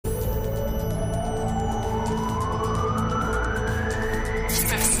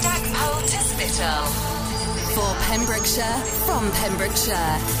Official. For Pembrokeshire, from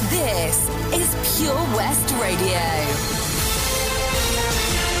Pembrokeshire, this is Pure West Radio.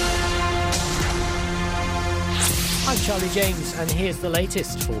 I'm Charlie James, and here's the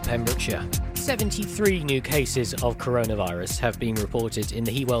latest for Pembrokeshire. 73 new cases of coronavirus have been reported in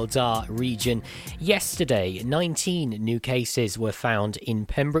the Hywel Dda region. Yesterday, 19 new cases were found in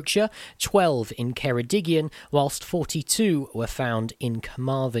Pembrokeshire, 12 in Ceredigion, whilst 42 were found in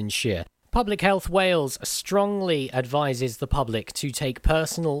Carmarthenshire. Public Health Wales strongly advises the public to take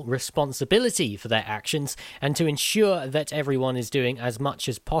personal responsibility for their actions and to ensure that everyone is doing as much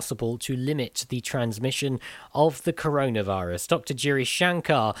as possible to limit the transmission of the coronavirus. Dr. Giri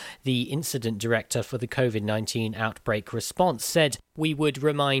Shankar, the incident director for the COVID-19 outbreak response, said, "We would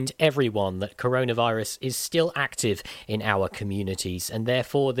remind everyone that coronavirus is still active in our communities, and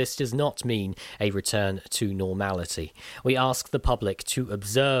therefore this does not mean a return to normality. We ask the public to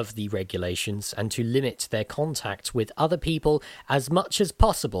observe the regulations and to limit their contact with other people as much as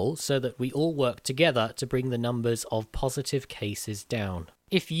possible so that we all work together to bring the numbers of positive cases down."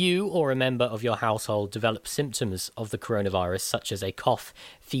 If you or a member of your household develop symptoms of the coronavirus, such as a cough,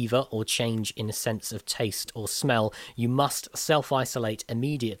 fever, or change in a sense of taste or smell, you must self-isolate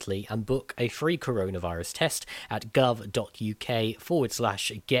immediately and book a free coronavirus test at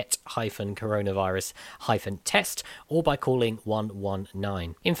gov.uk/get-coronavirus-test or by calling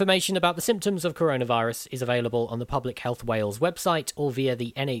 119. Information about the symptoms of coronavirus is available on the Public Health Wales website or via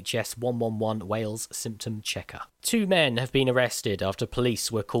the NHS 111 Wales Symptom Checker. 2 men have been arrested after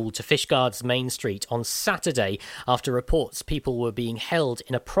police were called to Fishguard's Main Street on Saturday after reports people were being held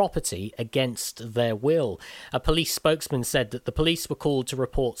in a property against their will. A police spokesman said that the police were called to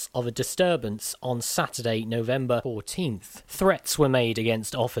reports of a disturbance on Saturday, November 14th. Threats were made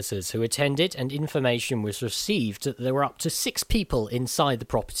against officers who attended, and information was received that there were up to 6 people inside the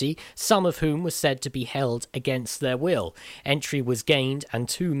property, some of whom were said to be held against their will. Entry was gained and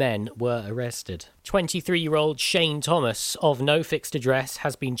 2 men were arrested. 23-year-old Shane Thomas, of no fixed address,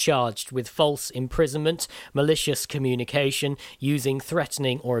 has been charged with false imprisonment, malicious communication, using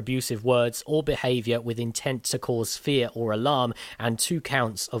threatening or abusive words or behaviour with intent to cause fear or alarm, and 2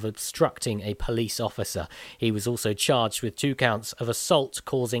 counts of obstructing a police officer. He was also charged with 2 counts of assault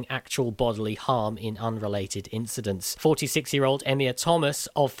causing actual bodily harm in unrelated incidents. 46-year-old Emir Thomas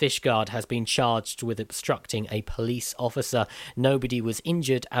of Fishguard has been charged with obstructing a police officer. Nobody was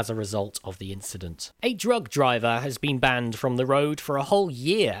injured as a result of the incident. A drug driver has been banned from the road for a whole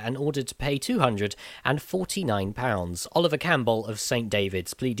year and ordered to pay £249. Oliver Campbell of St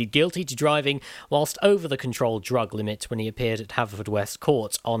David's pleaded guilty to driving whilst over the controlled drug limit when he appeared at Haverfordwest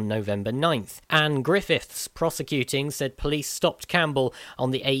Court on November 9th. Anne Griffiths, prosecuting, said police stopped Campbell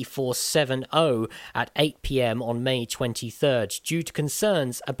on the A470 at 8 p.m. on May 23rd due to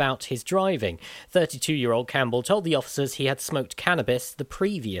concerns about his driving. 32-year-old Campbell told the officers he had smoked cannabis the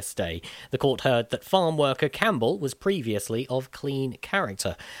previous day. The court heard that farm worker Campbell was previously of clean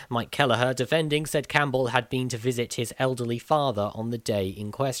character. Mike Kelleher, defending, said Campbell had been to visit his elderly father on the day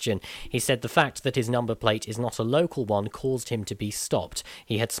in question. He said the fact that his number plate is not a local one caused him to be stopped.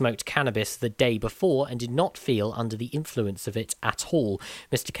 He had smoked cannabis the day before and did not feel under the influence of it at all.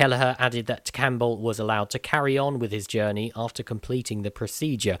 Mr. Kelleher added that Campbell was allowed to carry on with his journey after completing the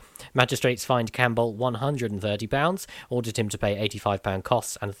procedure. Magistrates fined Campbell £130, ordered him to pay £85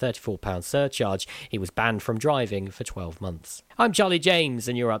 costs and a £34 surcharge. He was banned from driving for 12 months. I'm Charlie James,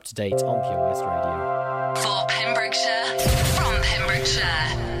 and you're up to date on Pure West Radio. For Pembrokeshire, from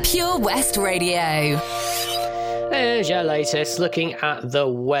Pembrokeshire, Pure West Radio. There's your latest. Looking at the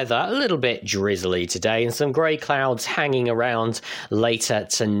weather, a little bit drizzly today and some grey clouds hanging around later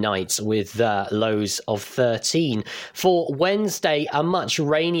tonight with lows of 13. For Wednesday, a much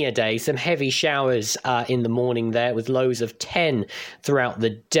rainier day, some heavy showers in the morning there with lows of 10 throughout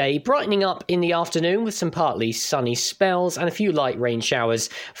the day, brightening up in the afternoon with some partly sunny spells and a few light rain showers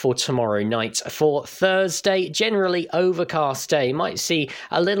for tomorrow night. For Thursday, generally overcast day, might see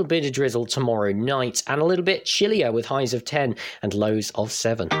a little bit of drizzle tomorrow night and a little bit chillier with highs of 10 and lows of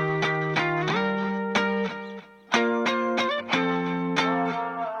 7.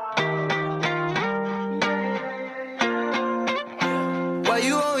 Why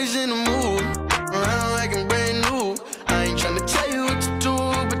you always in the mood? Around like I'm brand new. I ain't tryna tell you what to do,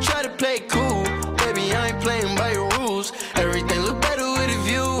 but try to play cool. Baby, I ain't playing by your rules. Everything look better with a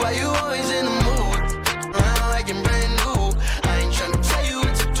view. Why you always in the mood? Around like I'm brand new. I ain't tryna tell you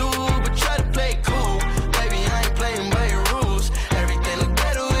what to do, but try to play cool. Baby, I ain't playing by your rules. Everything look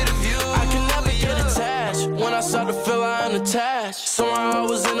better with a view. I can never get attached. When I start to feel I'm attached, somehow I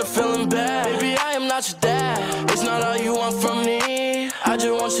was in a feeling bad. Baby, I am not your dad. It's not all you want from me. I just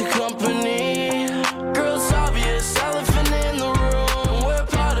want your company.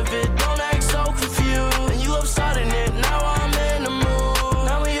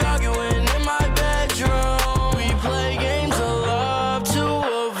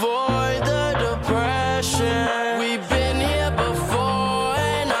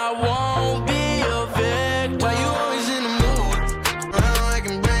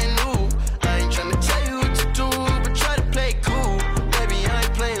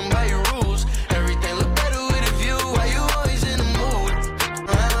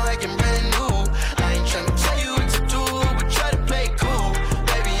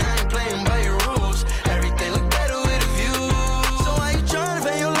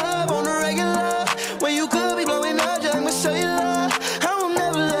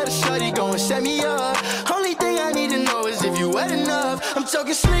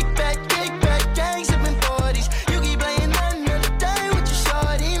 kick back, gang sipping 40s. You keep playing another day with your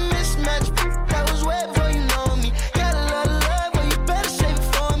shorty. Mismatch, that was wet before you know me. Got a lot of love, but you better save it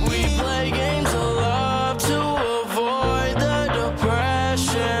for me. We play games of love to avoid the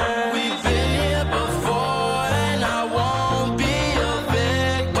depression. We've been here before, and I won't be a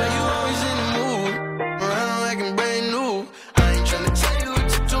victim. Why you always in the mood? Around like I'm brand new. I ain't tryna tell you what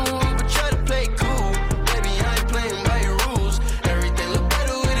to do, but try to play cool. Baby, I ain't playing by your rules. Everything look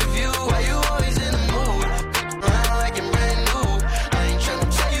better with a view. Why you always in the mood? Around like I'm brand new. I ain't tryna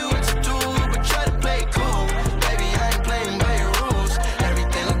tell you what to do, but try to play cool. Baby, I ain't playing by your rules.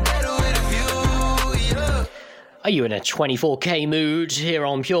 Everything look better with a view, yeah. Are you in a 24K mood here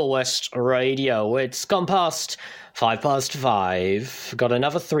on Pure West Radio? It's gone past 5:05. Got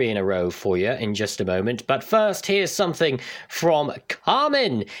another 3 in a row for you in just a moment. But first, here's something from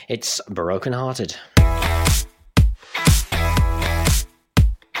Carmen. It's Broken Hearted.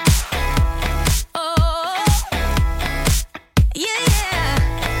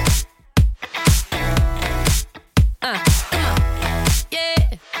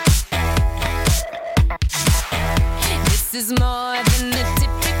 This is more than the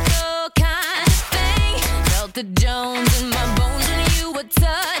typical kind of thing. Felt the Jones in my bones when you were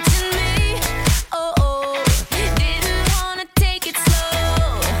touching me. Oh, didn't wanna take it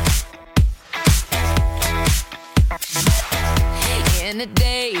slow. And the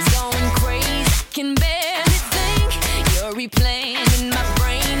day's going crazy, I can barely think. You're replaying in my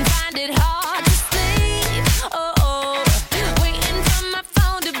brain, find it hard to sleep. Oh, waiting for my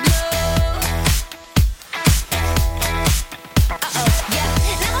phone to blow. Yeah,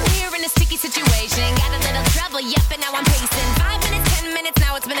 now I'm here in a sticky situation. Got a little trouble, yep, and now I'm pacing. 5 minutes, 10 minutes,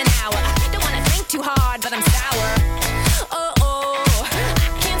 now it's been an hour. Don't wanna think too hard, but I'm sour. Oh, I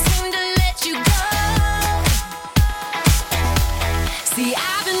can't seem to let you go. See,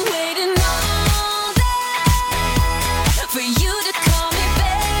 I've been waiting all day for you to call me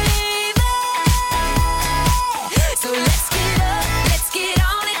baby. So let's get up, let's get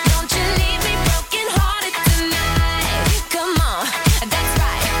on it. Don't you leave me broken hearted tonight. Come on, that's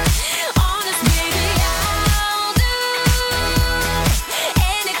right. Honest, baby, I'll do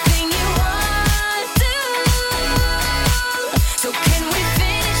anything you want to. So can we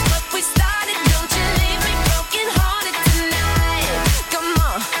finish what we started? Don't you leave me broken hearted tonight. Come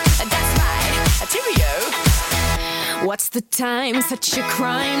on, that's right. Cheerio. What's the time? Such a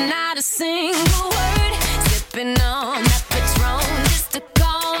crime, not a single word. Sipping on that Patron just to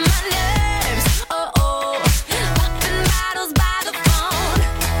calm my nerves. Oh, popping bottles by the phone.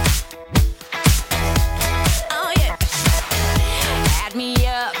 Oh yeah. Had me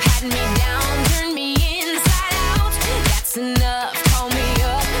up, had me down, turned me inside out. That's enough, call me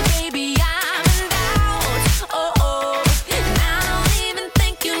up, baby, I'm in doubt. Oh, and I don't even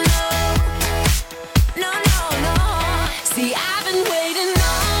think you know. No. See, I've been waiting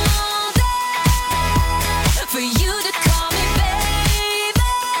all day for you to call me baby.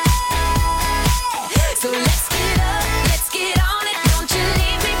 So let's get up, let's get on it. Don't you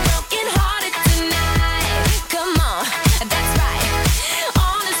leave me broken hearted tonight. Come on, that's right.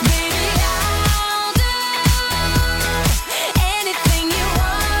 Honest, baby, I'll do anything you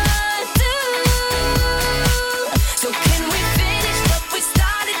want to. So can we finish what we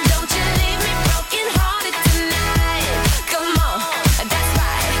started? Don't you leave me broken hearted tonight. Come on, that's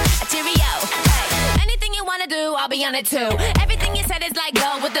right. Cheerio. Hey, anything you wanna do, I'll be on it too. Everything you said is like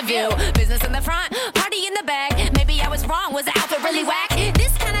go with the view. Business in the front, party in the back. Maybe I was wrong, was the outfit really whack?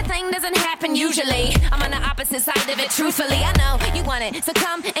 This kind of thing doesn't happen usually. I'm on the opposite side of it, truthfully. I know you want it, so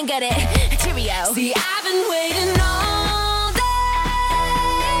come and get it. Cheerio. See, I've been waiting all day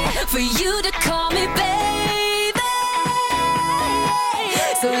for you to call me baby.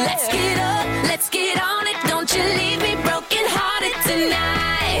 So let's get up, let's get on it. Don't you leave me broken hearted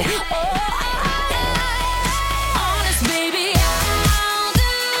tonight. Honest, baby, I'll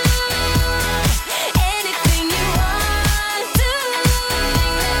do anything you want to.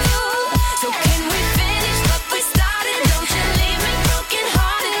 So can we finish what we started? Don't you leave me broken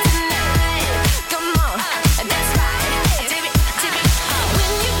hearted tonight. Come on, that's right.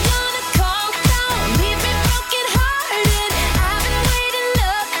 When you gonna call down, leave me broken hearted. I've been waiting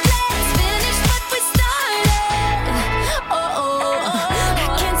up, let's finish what we started. Oh, I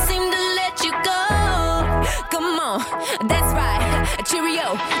can't seem to let you go. Come on, that's right. Cheerio.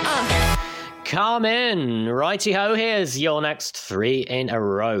 Amen. Righty-ho, here's your next 3 in a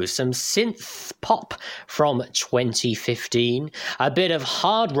row. Some synth pop from 2015, a bit of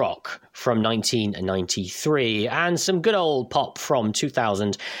hard rock from 1993, and some good old pop from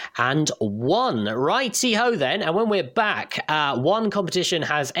 2001. Righty-ho then, and when we're back, one competition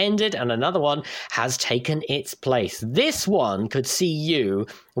has ended and another one has taken its place. This one could see you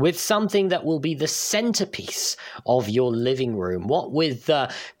with something that will be the centerpiece of your living room. What with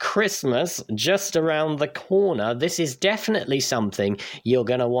Christmas just around the corner, this is definitely something you're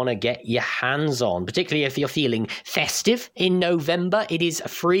going to want to get your hands on, particularly if you're feeling festive in November. It is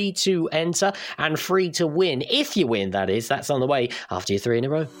free to enter and free to win. If you win, that is. That's on the way after your 3 in a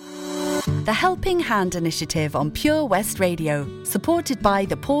row. The Helping Hand Initiative on Pure West Radio, supported by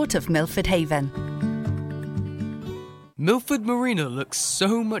the Port of Milford Haven. Milford Marina looks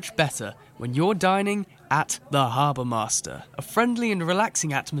so much better when you're dining at the Harbour Master, a friendly and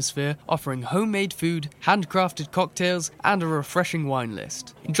relaxing atmosphere offering homemade food, handcrafted cocktails and a refreshing wine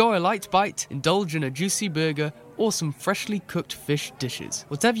list. Enjoy a light bite, indulge in a juicy burger or some freshly cooked fish dishes.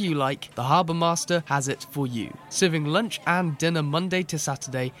 Whatever you like, the Harbour Master has it for you. Serving lunch and dinner Monday to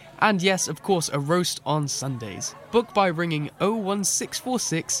Saturday, and yes, of course, a roast on Sundays. Book by ringing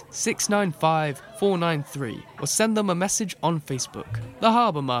 01646 695 493 or send them a message on Facebook. The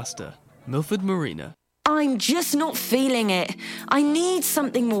Harbour Master, Milford Marina. I'm just not feeling it. I need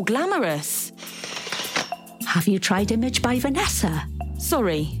something more glamorous. Have you tried Image by Vanessa?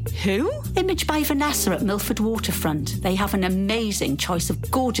 Sorry, who? Image by Vanessa at Milford Waterfront. They have an amazing choice of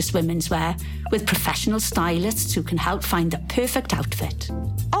gorgeous women's wear with professional stylists who can help find the perfect outfit.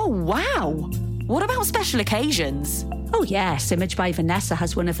 Oh, wow. What about special occasions? Oh yes, Image by Vanessa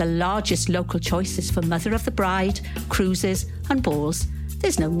has one of the largest local choices for Mother of the Bride, cruises and balls.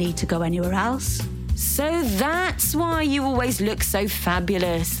 There's no need to go anywhere else. So that's why you always look so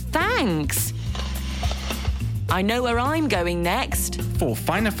fabulous. Thanks. I know where I'm going next. For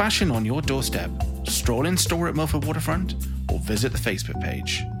finer fashion on your doorstep, stroll in store at Milford Waterfront or visit the Facebook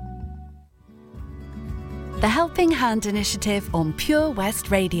page. The Helping Hand Initiative on Pure West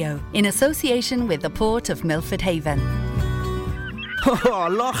Radio, in association with the Port of Milford Haven. Oh,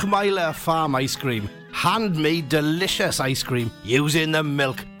 Lochmeyler Farm Ice Cream. Handmade delicious ice cream using the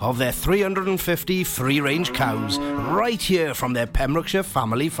milk of their 350 free-range cows right here from their Pembrokeshire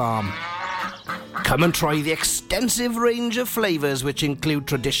family farm. Come and try the extensive range of flavours which include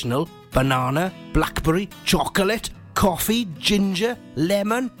traditional, banana, blackberry, chocolate, coffee, ginger,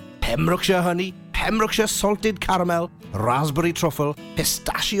 lemon, Pembrokeshire honey, Pembrokeshire salted caramel, raspberry truffle,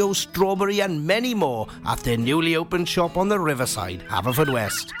 pistachio, strawberry and many more at their newly opened shop on the Riverside,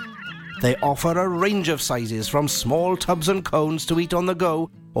 Haverfordwest. They offer a range of sizes from small tubs and cones to eat on the go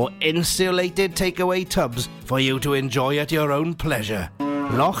or insulated takeaway tubs for you to enjoy at your own pleasure.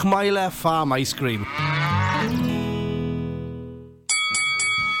 Lochmeyler Farm Ice Cream.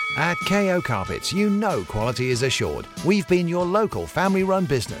 At KO Carpets, you know quality is assured. We've been your local family-run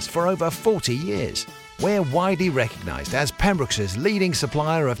business for over 40 years. We're widely recognised as Pembrokeshire's leading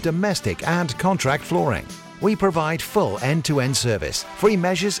supplier of domestic and contract flooring. We provide full end-to-end service, free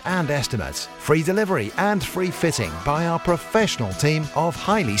measures and estimates, free delivery and free fitting by our professional team of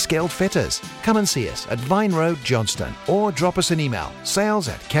highly skilled fitters. Come and see us at Vine Road, Johnston, or drop us an email,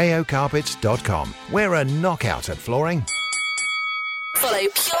 sales@kocarpets.com. We're a knockout at flooring. Follow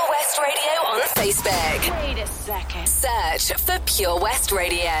Pure West Radio on Facebook. Wait a second. Search for Pure West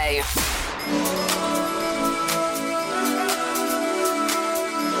Radio.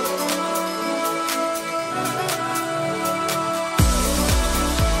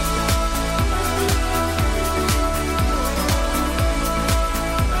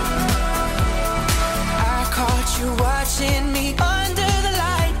 You watching me under the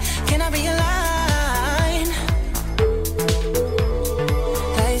light. Can I be a line?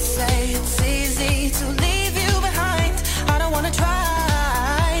 They say it's easy to leave you behind. I don't wanna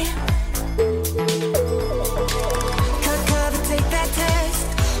try.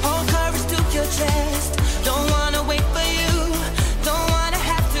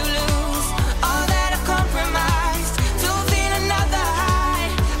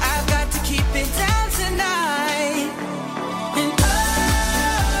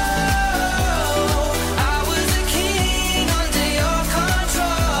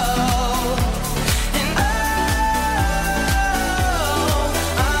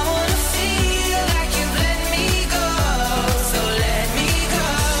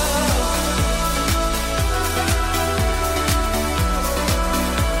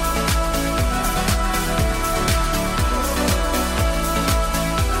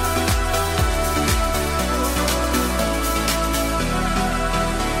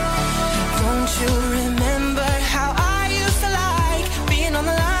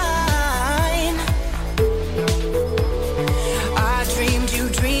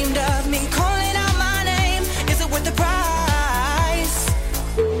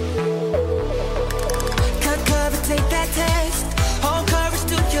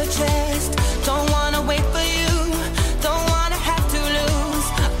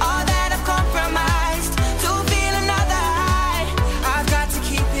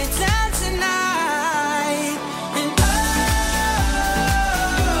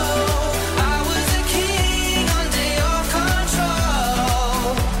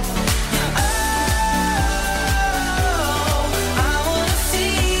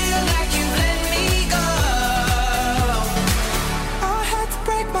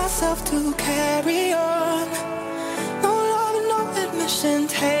 myself to carry on. No love and no admission.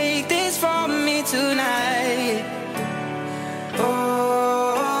 Take this from me tonight.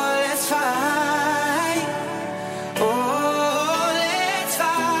 Oh, let's fight. Oh, let's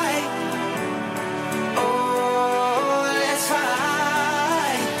fight. Oh, let's fight.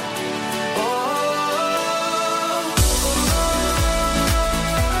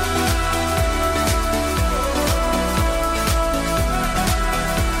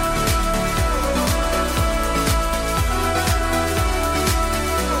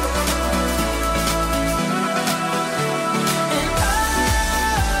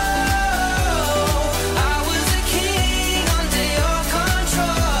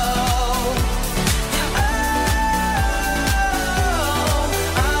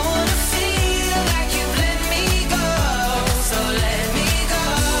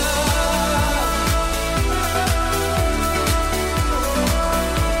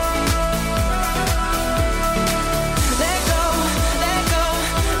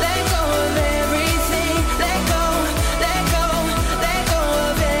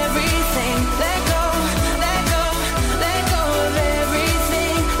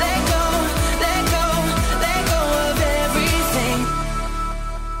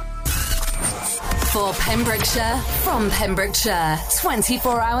 For Pembrokeshire, from Pembrokeshire,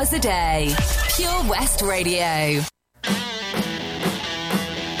 24 hours a day. Pure West Radio.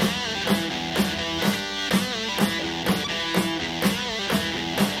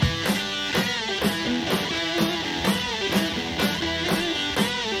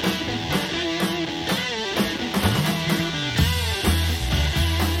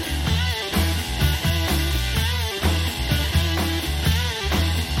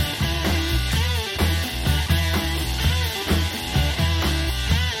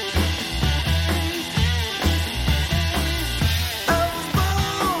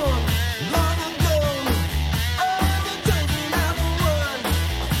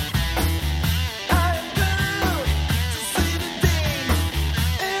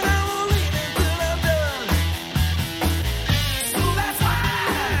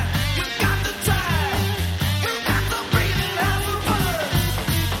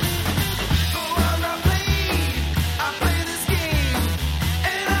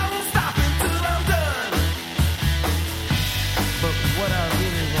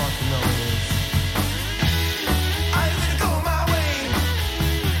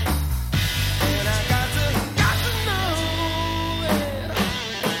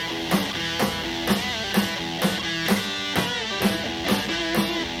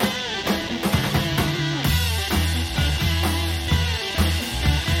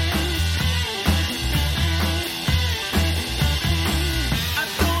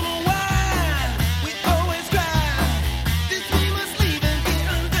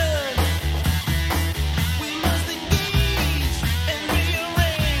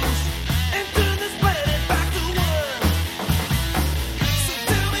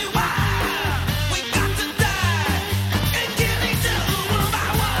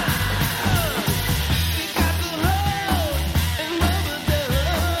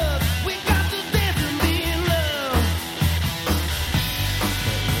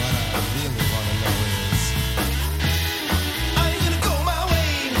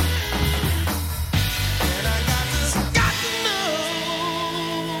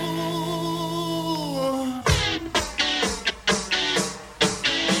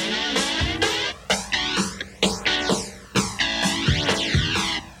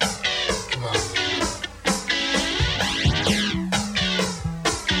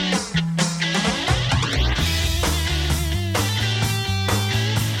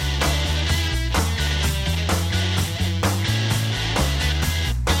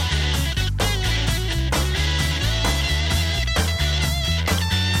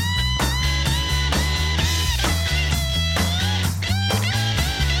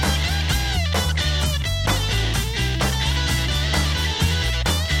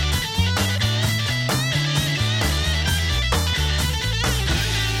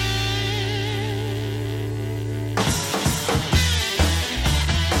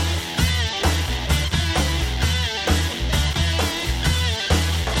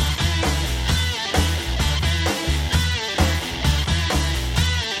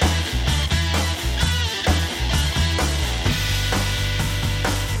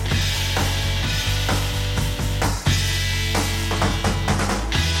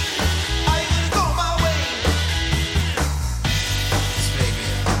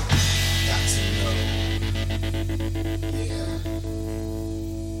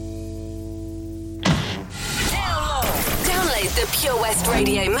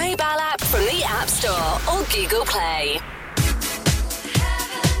 Radio mobile app from the App Store or Google Play.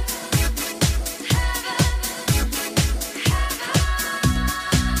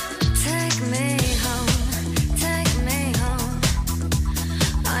 Take me home, take me home.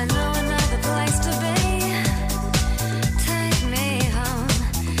 I know another place to be. Take me home,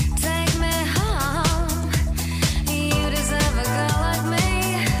 take me home. You deserve a girl like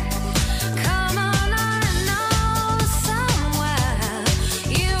me. Come on, I know somewhere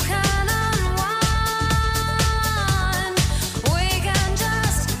you can unwind. We can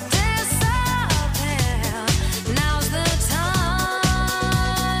just disappear. Now's the time.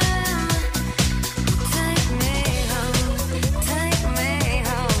 Take me home, take me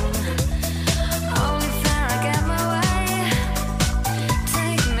home. Only fair I get my way.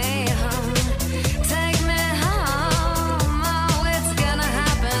 Take me home, take me home. Oh, it's gonna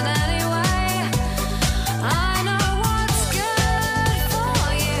happen anyway. I know what's good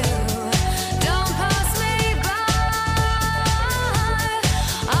for you. Don't pass me by.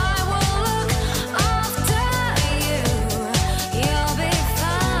 I will look after you. You'll be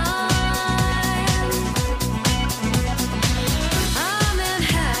fine. I'm in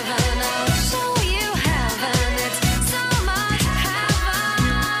heaven. I'll show you heaven. It's so much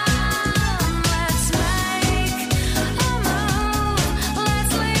heaven. Let's make a move.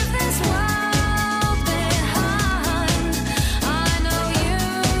 Let's leave this world behind. I know you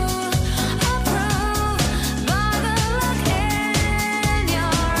approve by the look in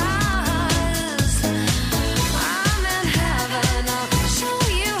your eyes. I'm in heaven. I'll show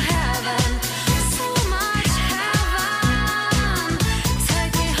you heaven. So much heaven.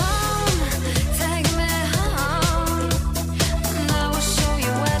 Take me home. Take me home. And I will show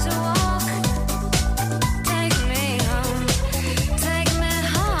you where to walk. Take me home. Take me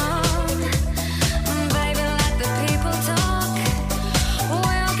home. Baby, let the people talk.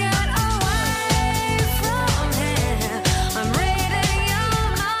 We'll get away from here. I'm reading your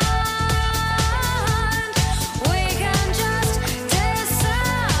mind. We can just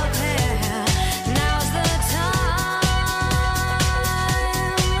disappear. Now's the time.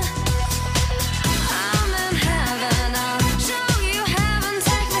 I'm in heaven. I'll show you heaven.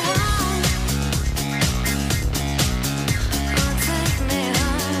 Take me home. Oh, take me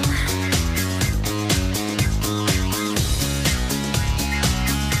home.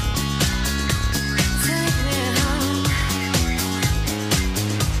 Take me home.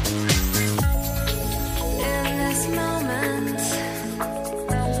 In this moment,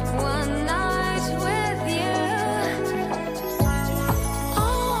 one night with you,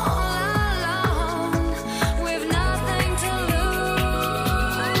 all alone, with nothing to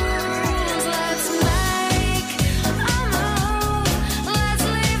lose. Let's make a move. Let's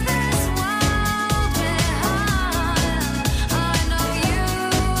leave this world behind. I know you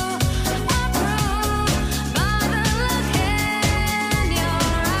approve by the look in your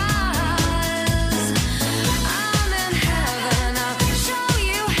eyes. I'm in heaven. I'll show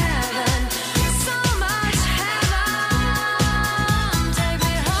you heaven. So much heaven. Take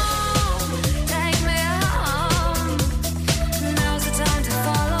me home. Take me home. Now's the time to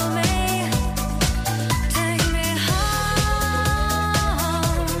follow me. Take me home.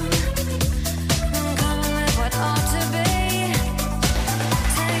 Come and live what ought to be.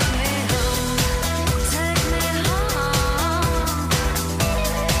 Take me home. Take me home.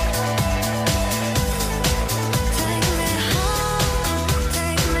 Take me home.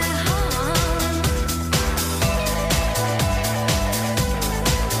 Take me home.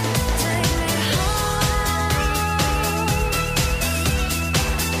 Take me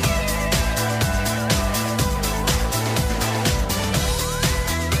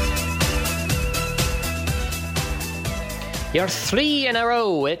You're 3 in a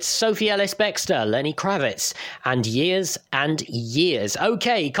row. It's Sophie Ellis-Bextor, Lenny Kravitz, and Years and Years.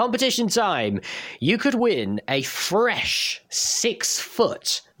 Okay, competition time. You could win a fresh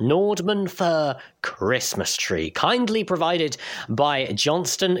 6-foot Nordman fir Christmas tree, kindly provided by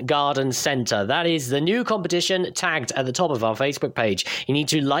Johnston Garden Centre. That is the new competition tagged at the top of our Facebook page. You need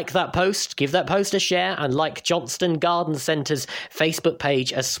to like that post, give that post a share, and like Johnston Garden Centre's Facebook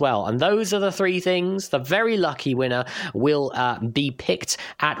page as well. And those are the 3 things. The very lucky winner will be picked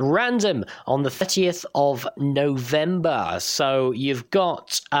at random on the 30th of November. So you've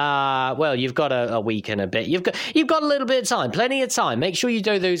got, you've got a week and a bit. You've got a little bit of time, plenty of time. Make sure you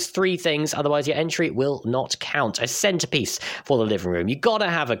do those 3 things, otherwise your entry will not count. A centerpiece for the living room. You gotta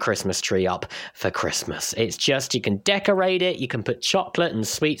have a Christmas tree up for Christmas. It's just, you can decorate it, you can put chocolate and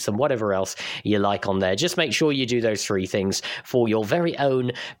sweets and whatever else you like on there. Just make sure you do those 3 things for your very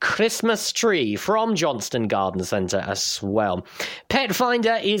own Christmas tree from Johnston Garden Centre as well. Pet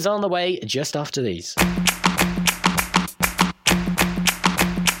Finder is on the way just after these.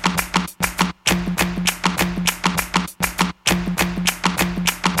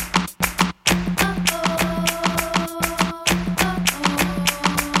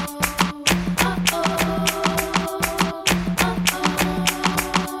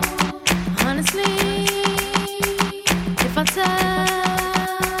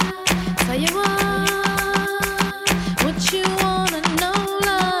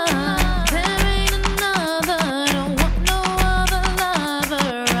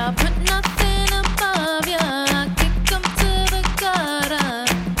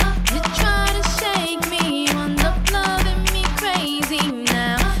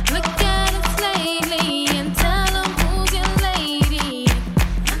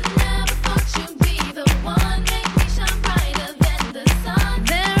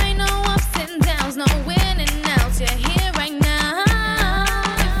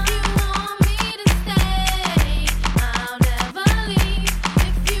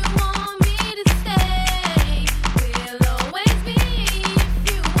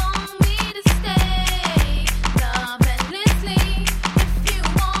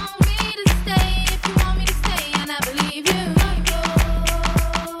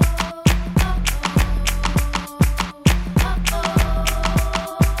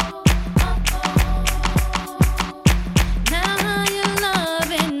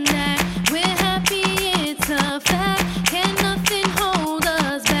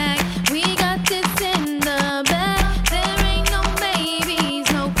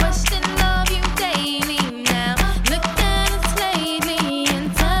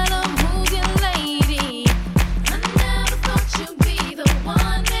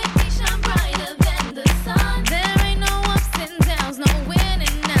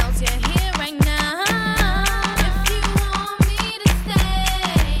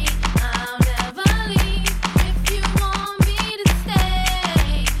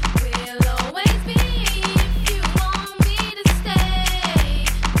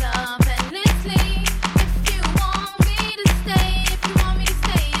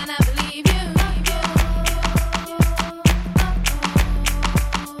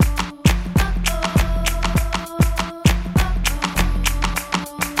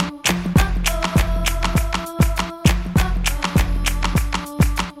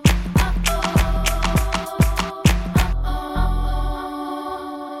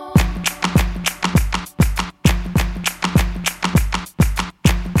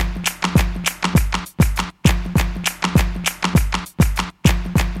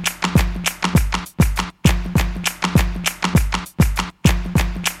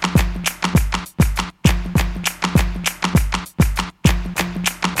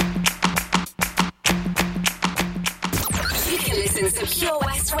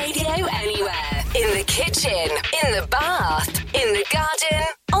 in the bath, in the garden,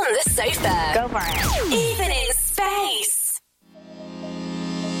 on the sofa. Go for it. Even in space.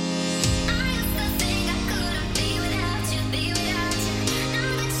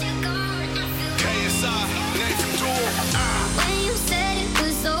 When you said it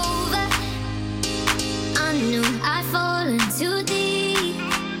was over, I knew I'd fallen too deep.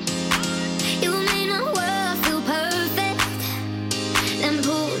 You made my world feel perfect, then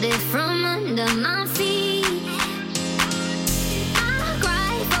pulled it from under my feet. I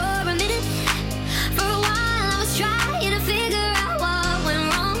cried for a minute, for a while I was trying to figure out what went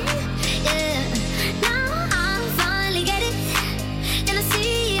wrong. Yeah, now I finally get it, and I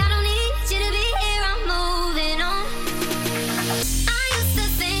see I don't need you to be here. I'm moving on. I used to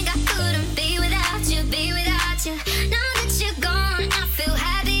think I couldn't be without you, be without you. Now that you're gone, I feel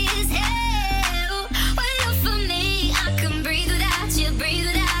happy as hell. Wait up for me, I can breathe without you, breathe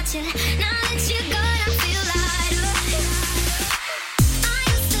without you. Now that you're gone, I feel lighter. I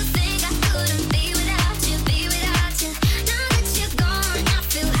used to think I couldn't be without you, be without you. Now that you're gone, I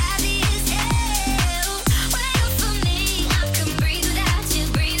feel happy as hell. Wait up for me, I can breathe without you,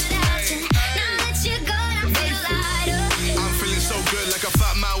 breathe without you. Now that you're gone, I feel lighter. I'm feeling so good like a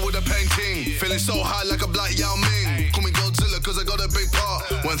fat man with a painting. Feeling so high like a black Yao Ming. Call me Godzilla cause I got a big part.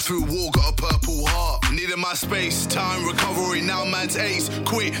 Went through war, got a purple heart. Needed my space, time, recovery. Now man's ace,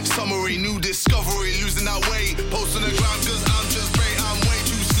 quit, summary, new discovery. Losing that weight, post on the ground cause I'm just great. I'm way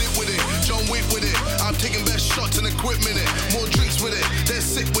too slick with it. John Wick with it. I'm taking best shots and equipment it. More drinks with it, they're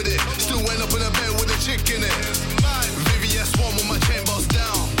sick with it. Still end up in a bed with a chick in it. Vivian Swan with my chain boss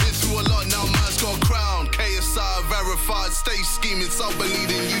down. Been through a lot now, man's got a crown. KSI verified, stay scheming, so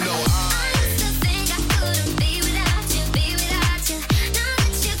believing, you know I.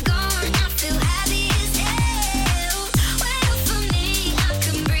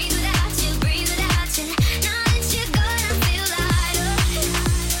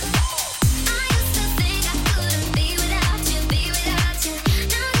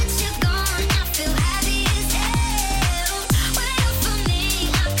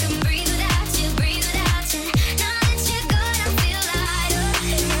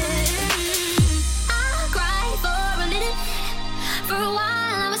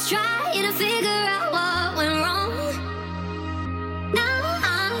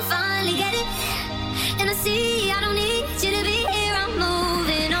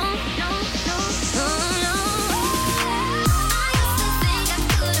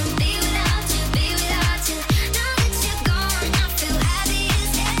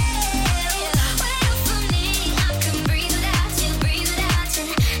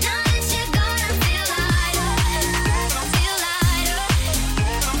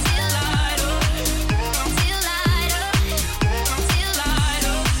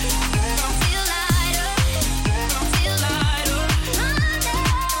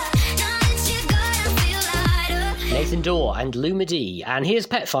 And Lumidee. And here's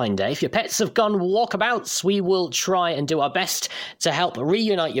Pet Find Day. If your pets have gone walkabouts, we will try and do our best to help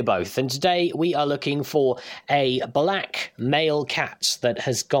reunite you both. And today we are looking for a black male cat that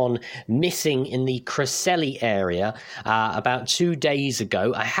has gone missing in the Cresselly area about 2 days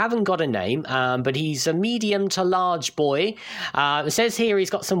ago. I haven't got a name, but he's a medium to large boy. It says here he's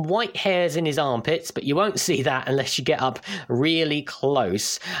got some white hairs in his armpits, but you won't see that unless you get up really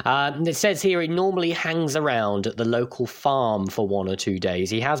close. It says here he normally hangs around at the local farm for 1 or 2 days.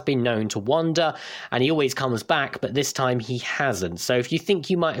 He has been known to wander and he always comes back, but this time he hasn't. So if you think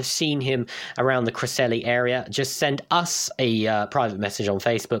you might have seen him around the Cresselly area, just send us a private message on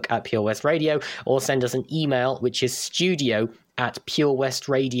Facebook at Pure West Radio, or send us an email, which is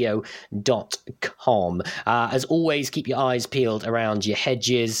studio@purewestradio.com. As always, keep your eyes peeled around your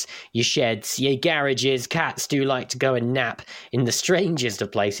hedges, your sheds, your garages. Cats do like to go and nap in the strangest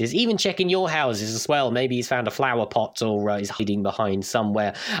of places, even checking your houses as well. Maybe he's found a flower pot or is hiding behind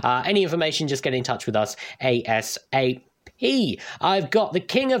somewhere. Any information, just get in touch with us ASAP. I've got the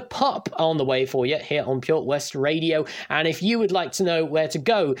King of Pop on the way for you here on Pure West Radio, and if you would like to know where to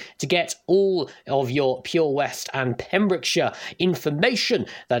go to get all of your Pure West and Pembrokeshire information,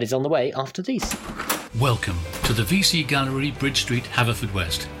 that is on the way after these. Welcome to the VC Gallery, Bridge Street,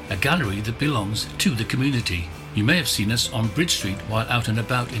 Haverfordwest, a gallery that belongs to the community. You may have seen us on Bridge Street while out and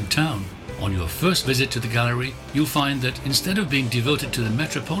about in town. On your first visit to the gallery, you'll find that instead of being devoted to the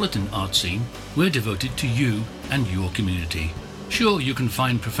metropolitan art scene, we're devoted to you and your community. Sure, you can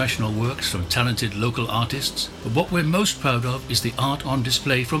find professional works from talented local artists, but what we're most proud of is the art on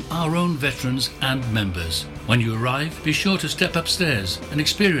display from our own veterans and members. When you arrive, be sure to step upstairs and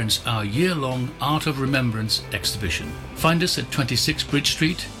experience our year-long Art of Remembrance exhibition. Find us at 26 Bridge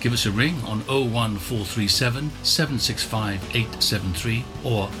Street, give us a ring on 01437 765 873,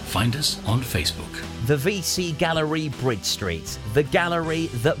 or find us on Facebook. The VC Gallery, Bridge Street, the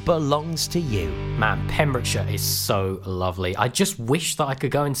gallery that belongs to you. Man, Pembrokeshire is so lovely. I just wish that I could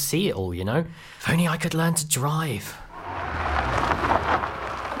go and see it all, you know? If only I could learn to drive.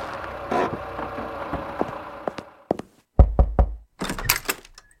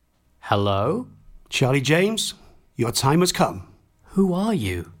 Hello? Charlie James, your time has come. Who are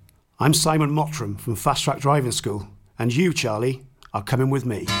you? I'm Simon Mottram from Fast Track Driving School, and you, Charlie, are coming with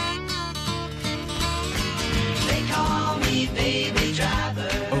me.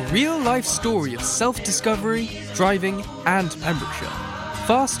 A real-life story of self-discovery, driving and Pembrokeshire.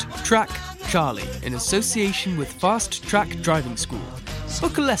 Fast Track Charlie, in association with Fast Track Driving School.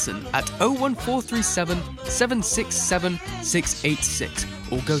 Book a lesson at 01437 767 686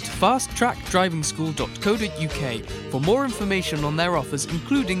 or go to fasttrackdrivingschool.co.uk for more information on their offers,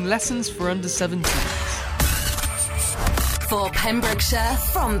 including lessons for under 17s. For Pembrokeshire,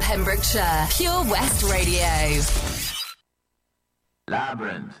 from Pembrokeshire, Pure West Radio.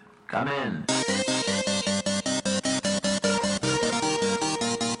 Labyrinth, come in.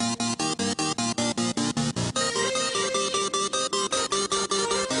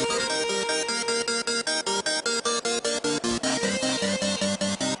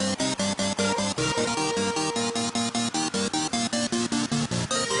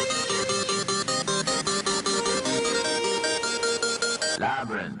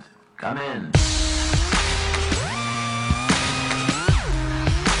 Come in.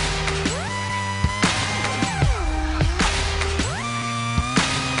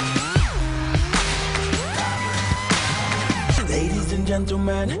 Ladies and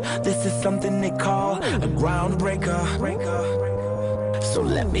gentlemen, this is something they call a groundbreaker. So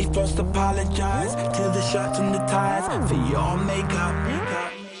let me first apologize to the shirts and the ties for your makeup.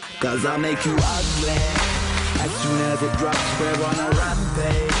 Cause I'll make you ugly as soon as it drops. We're on a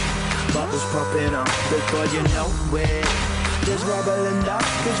rampage, bubbles popping up before you know it. There's rubble and dust,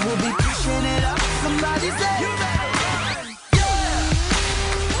 cause we'll be pushing it up. Somebody say, you better run! Yeah!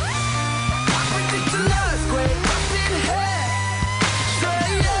 I predict an earthquake up in here.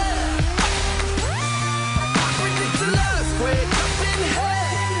 Say yeah! I predict an earthquake up in here.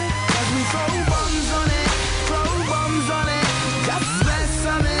 Cause we throw bombs on it, just mess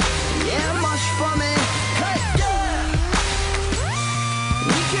on it, yeah, mush for me. Hey, yeah!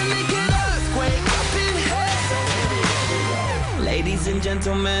 We can make an earthquake up in here. Ladies and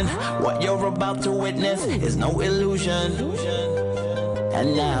gentlemen, what you're about to witness is no illusion.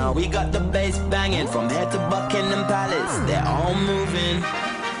 And now we got the bass banging from here to Buckingham Palace. They're all moving.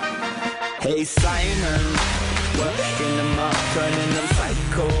 Hey Simon, working them up, turning them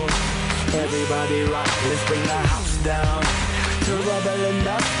psycho. Everybody rock, let's bring the house down to rubble and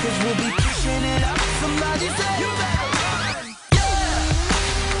dust, cause we'll be pushing it up. Somebody say, you better run! Yeah!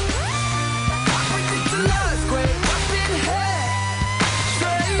 I predict an earthquake up in here.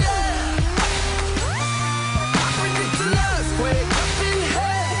 Say yeah! I predict an earthquake up in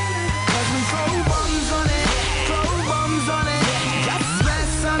here. Cause we throw bombs on it, just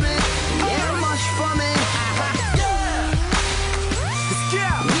mess on it, yeah, much for me. Yeah!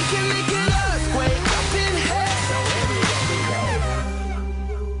 We can make an earthquake up in here.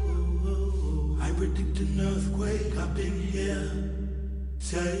 I predict an earthquake up in here.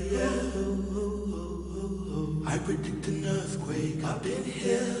 Say yeah. I predict an earthquake up in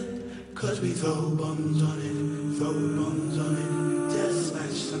here. Cause we throw bombs on it, just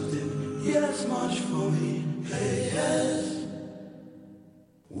smash something, yes, much for me. Hey, yes.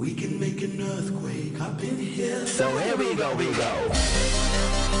 We can make an earthquake up in here. So here we go.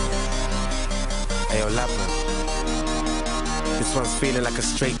 Hey, yo, Lapper. This one's feeling like a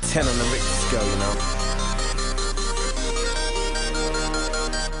straight 10 on the Richter scale, you know?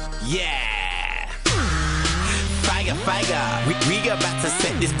 Yeah! Fire. We about to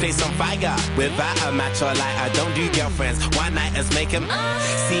set this place on fire. Without a match or lighter, don't do girlfriends. One-nighters make them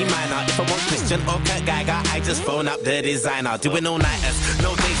C minor. If I want Christian or Kurt Geiger, I just phone up the designer. Doing all-nighters,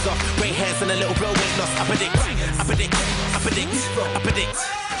 no days off. Grey hairs and a little blow weight loss. I predict.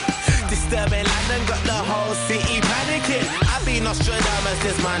 Disturbing London got the whole city panicking. I be Nostradamus,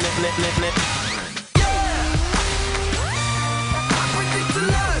 this my nip. Yeah! I predict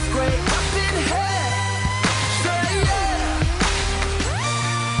an earthquake up in here. Say yeah!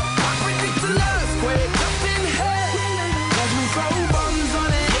 I predict an earthquake up in here. Cause we throw bombs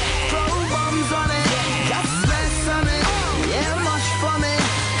on it, just mess on it, yeah, much for me.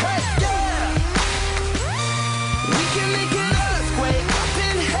 Hey, yeah! We can make an earthquake up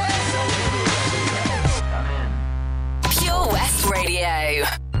in here. Pure West Radio.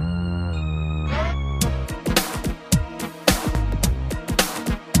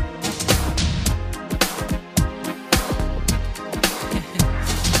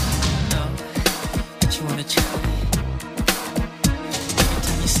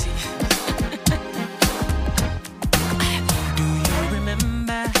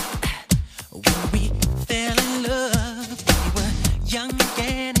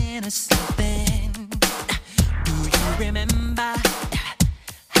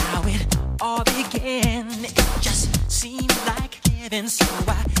 So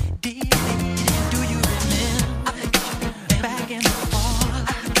I did it. Do you remember back in the fall?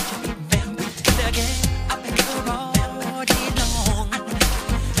 Remember the game all day long.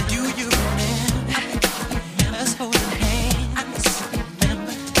 Do you remember us holding hands?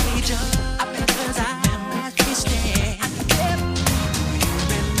 Remember each other's eyes we stared. Do you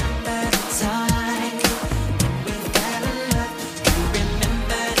remember the time we fell in love? Do you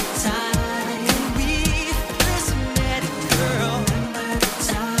remember the time we first met, girl?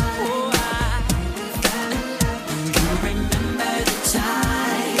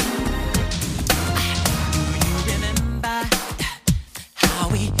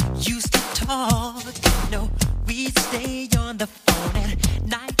 We'd stay on the phone at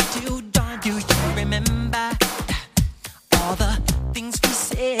night till dawn. Do you remember all the things we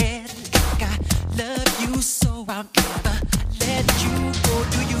said? Like I love you so I'll never let you go.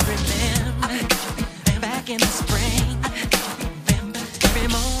 Do you remember back in the spring? Remember every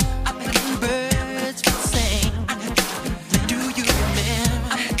morning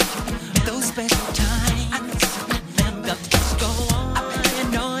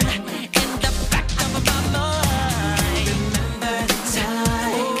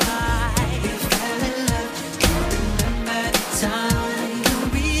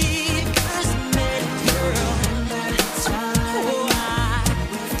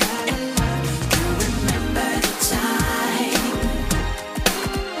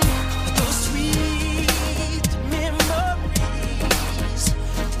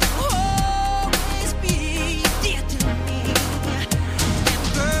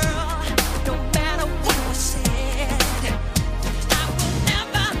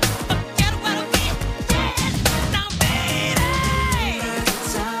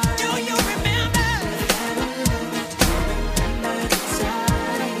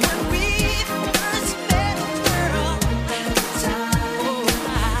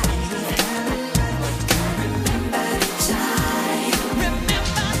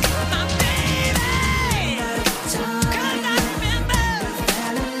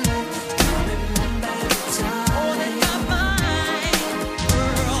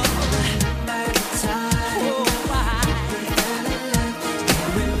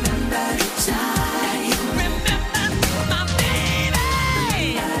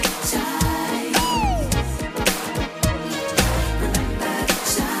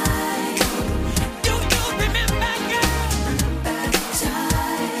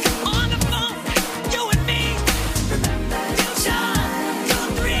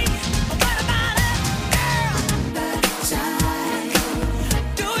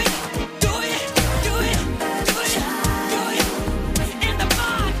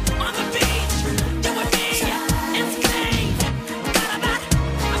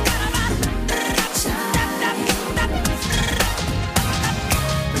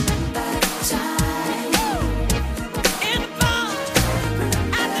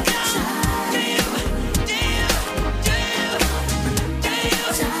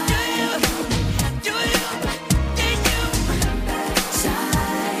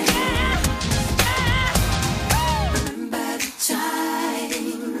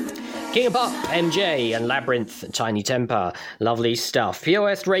King of Pop, MJ, and Labyrinth, Tiny Temper. Lovely stuff.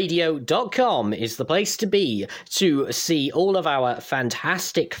 POSradio.com is the place to be to see all of our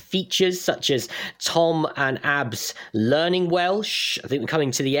fantastic features, such as Tom and Ab's Learning Welsh. I think we're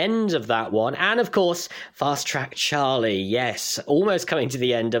coming to the end of that one. And, of course, Fast Track Charlie. Yes, almost coming to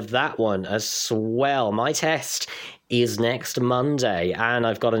the end of that one as well. My test is next Monday, and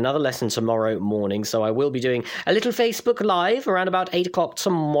I've got another lesson tomorrow morning, so I will be doing a little Facebook Live around about 8 o'clock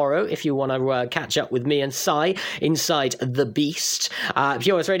tomorrow if you want to catch up with me and Si inside The Beast.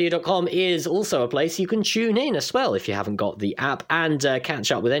 POSradio.com is also a place you can tune in as well if you haven't got the app, and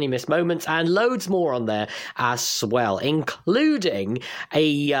catch up with any missed moments, and loads more on there as well, including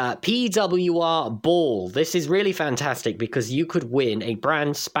a PWR ball. This is really fantastic because you could win a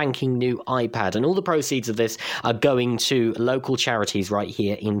brand spanking new iPad, and all the proceeds of this are going to local charities right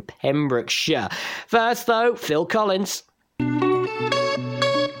here in Pembrokeshire. First, though, Phil Collins. We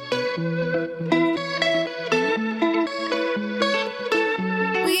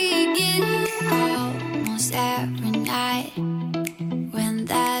get almost every night when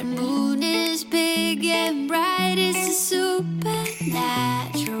that moon is big and bright. It's a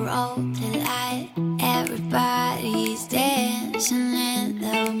supernatural delight. Everybody's dancing in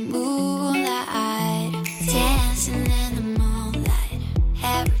the moonlight, dancing in the moonlight.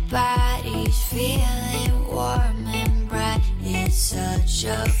 Everybody's feeling warm and bright. It's such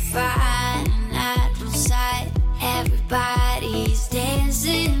a fine natural sight. Everybody's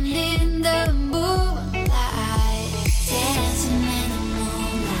dancing in the moonlight, dancing in the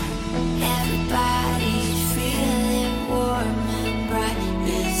moonlight. Everybody's feeling warm and bright.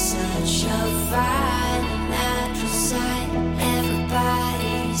 It's such a fine natural sight.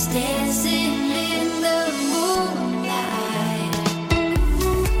 Everybody's dancing in the moonlight.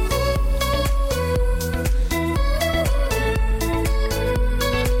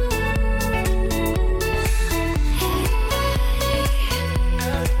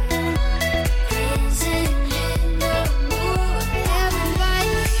 Dancing in the moonlight. Everybody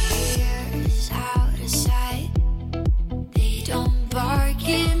here is out of sight. They don't bark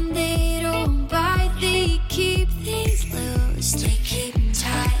and they don't bite. They keep things loose, they keep them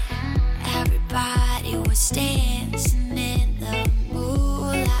tight. Everybody was dancing in the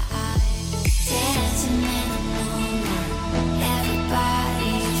moonlight, dancing in the moonlight.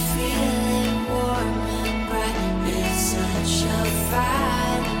 Everybody's feeling warm and bright. It's such a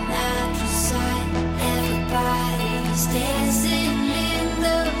fine natural sight. Everybody's dancing in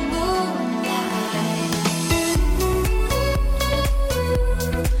the moonlight.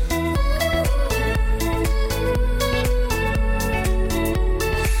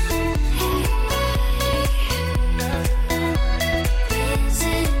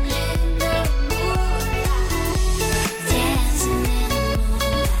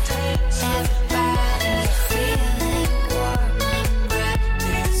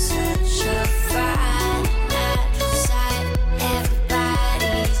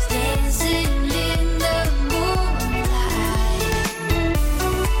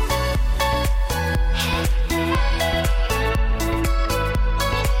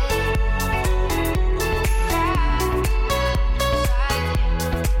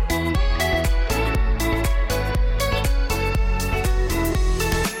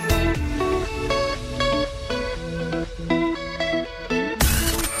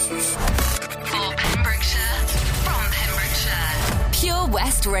 For Pembrokeshire, from Pembrokeshire, Pure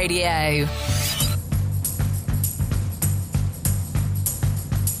West Radio.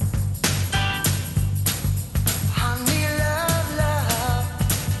 Honey, love,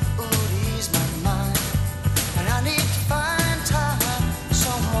 ooh, ease my mind. And I need to find time,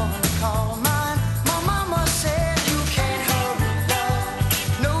 someone to call mine. My mama said you can't hurry,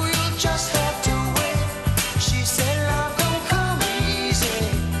 love. No, you just have to wait. She said love don't come easy,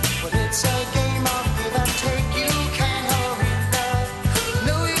 but it's a game of give and take. You can't hurry, love.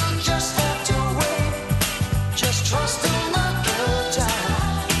 No, you just have to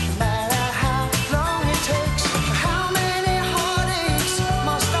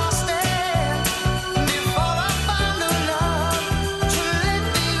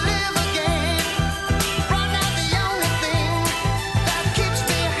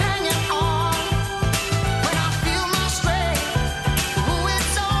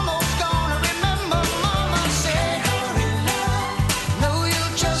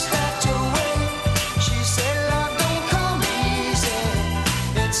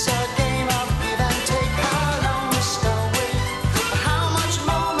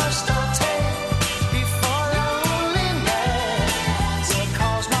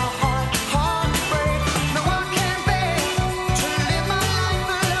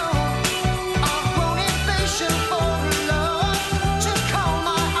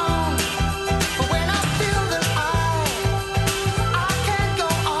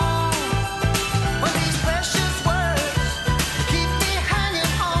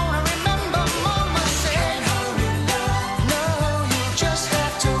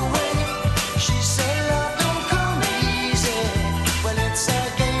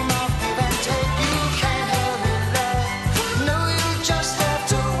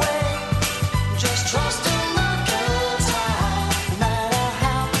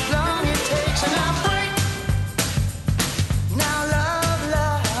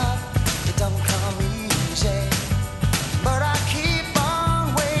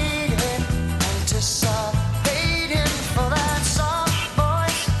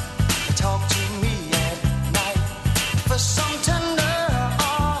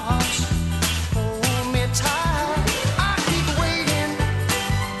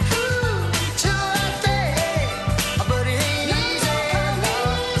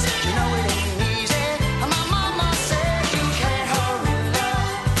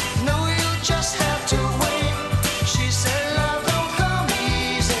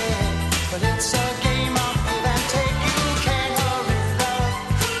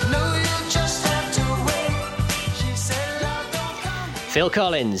Phil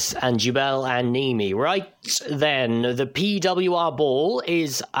Collins and Jubel and Nimi. Right then, the PWR ball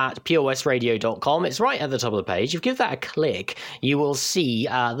is at purewestradio.com. It's right at the top of the page. If you give that a click, you will see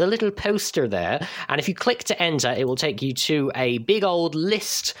the little poster there. And if you click to enter, it will take you to a big old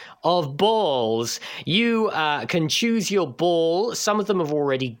list of balls. You can choose your ball. Some of them have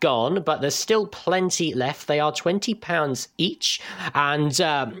already gone, but there's still plenty left. They are £20 each. And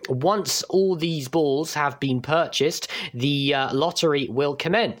once all these balls have been purchased, the lottery will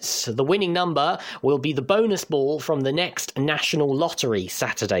commence. The winning number will be the bonus ball from the next National Lottery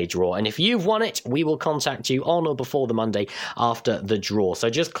Saturday draw. And if you've won it, we will contact you on or before the Monday after the draw. So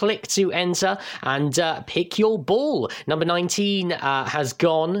just click to enter and pick your ball. Number 19 has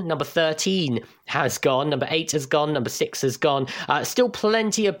gone. Number 13 has gone. Number 8 has gone. Number 6 has gone. Still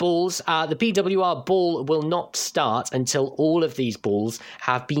plenty of balls. The PWR ball will not start until all of these balls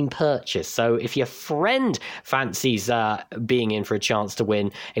have been purchased. So if your friend fancies being in for a chance to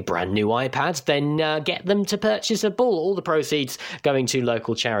win a brand new iPad, then get them to purchase a ball. All the proceeds going to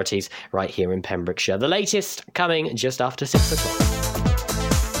local charities right here in Pembrokeshire. The latest coming just after 6 o'clock.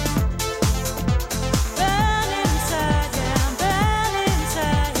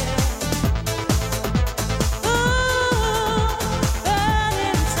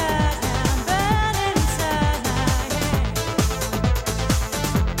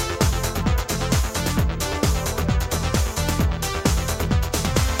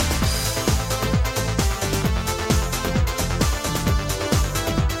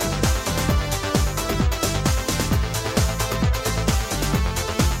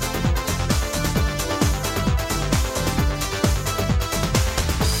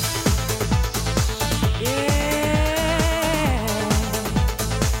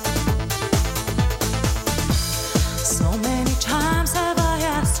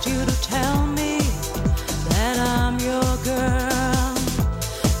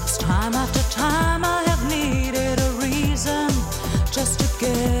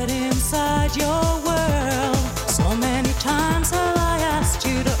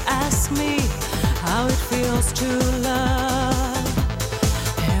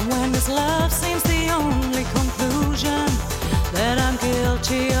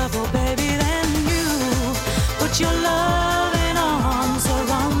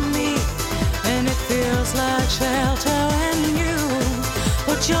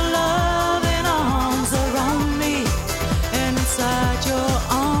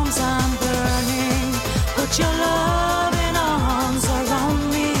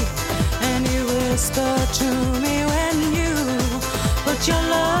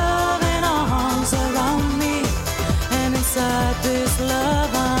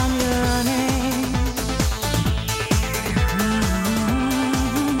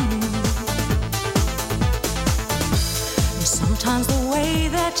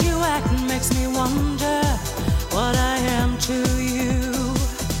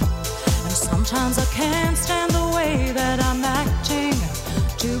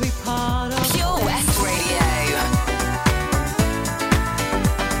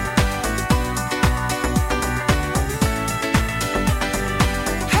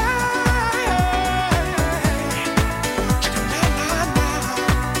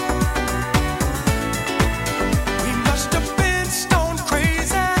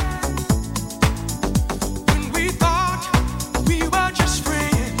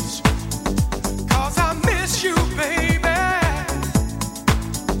 I'm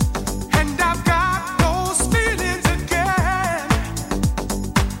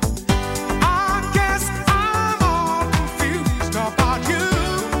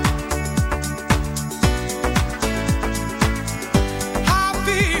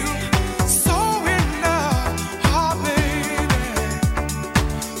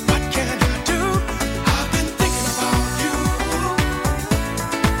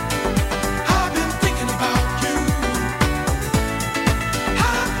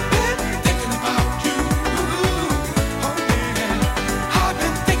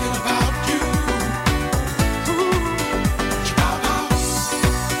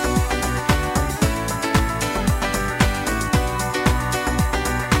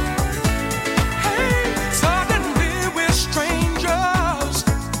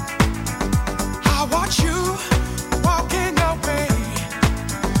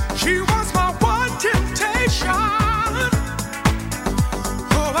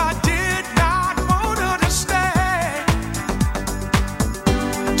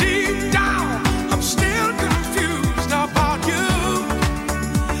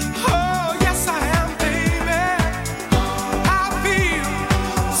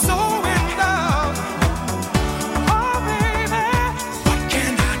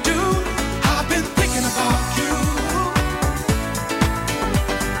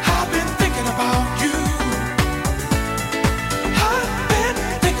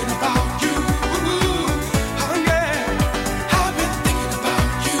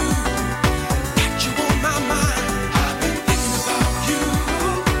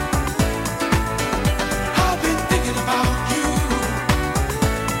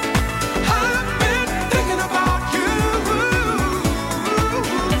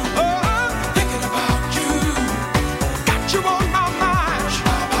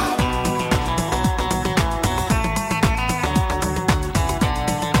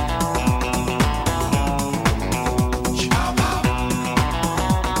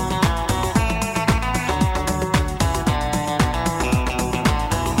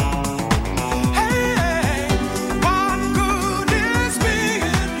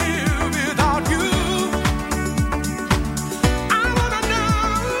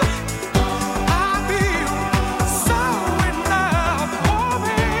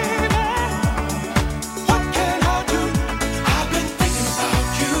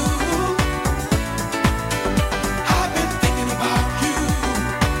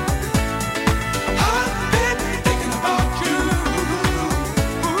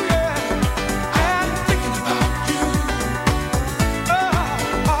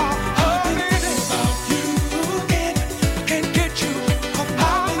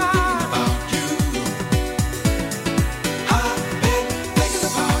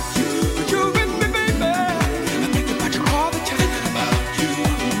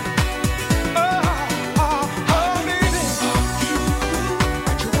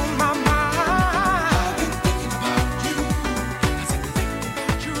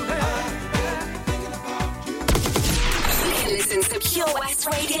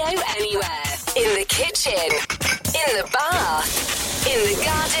Radio anywhere. In the kitchen, in the bath, in the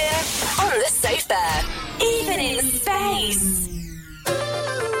garden, on the sofa, even in space.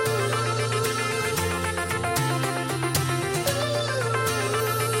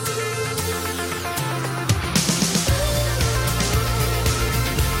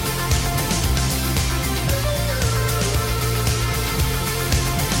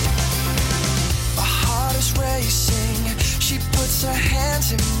 She puts her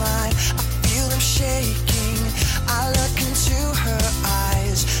hands in mine, I feel them shaking. I look into her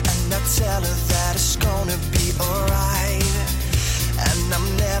eyes and I tell her that it's gonna be alright. And I'm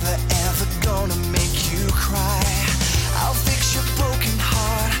never ever gonna make you cry. I'll fix your broken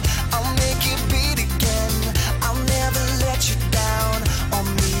heart, I'll make it beat again. I'll never let you down, on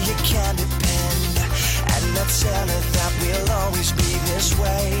me you can depend. And I tell her that we'll always be this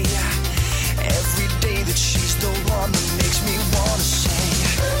way. Every day that she's the one that makes me wanna say,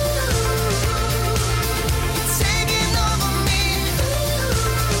 ooh, you're taking over me. Ooh,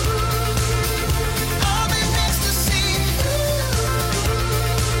 I'm in ecstasy. Ooh,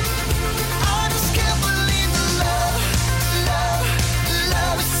 I just can't believe the love, love,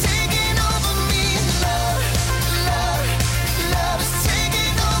 love is taking over me. Love, love, love is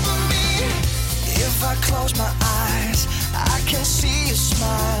taking over me. If I close my eyes, I can see you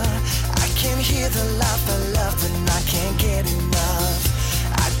smile. I can hear the laugh I love and I can't get enough.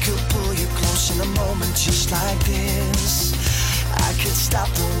 I could pull you close in a moment just like this. I could stop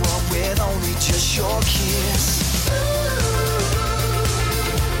the world with only just your kiss.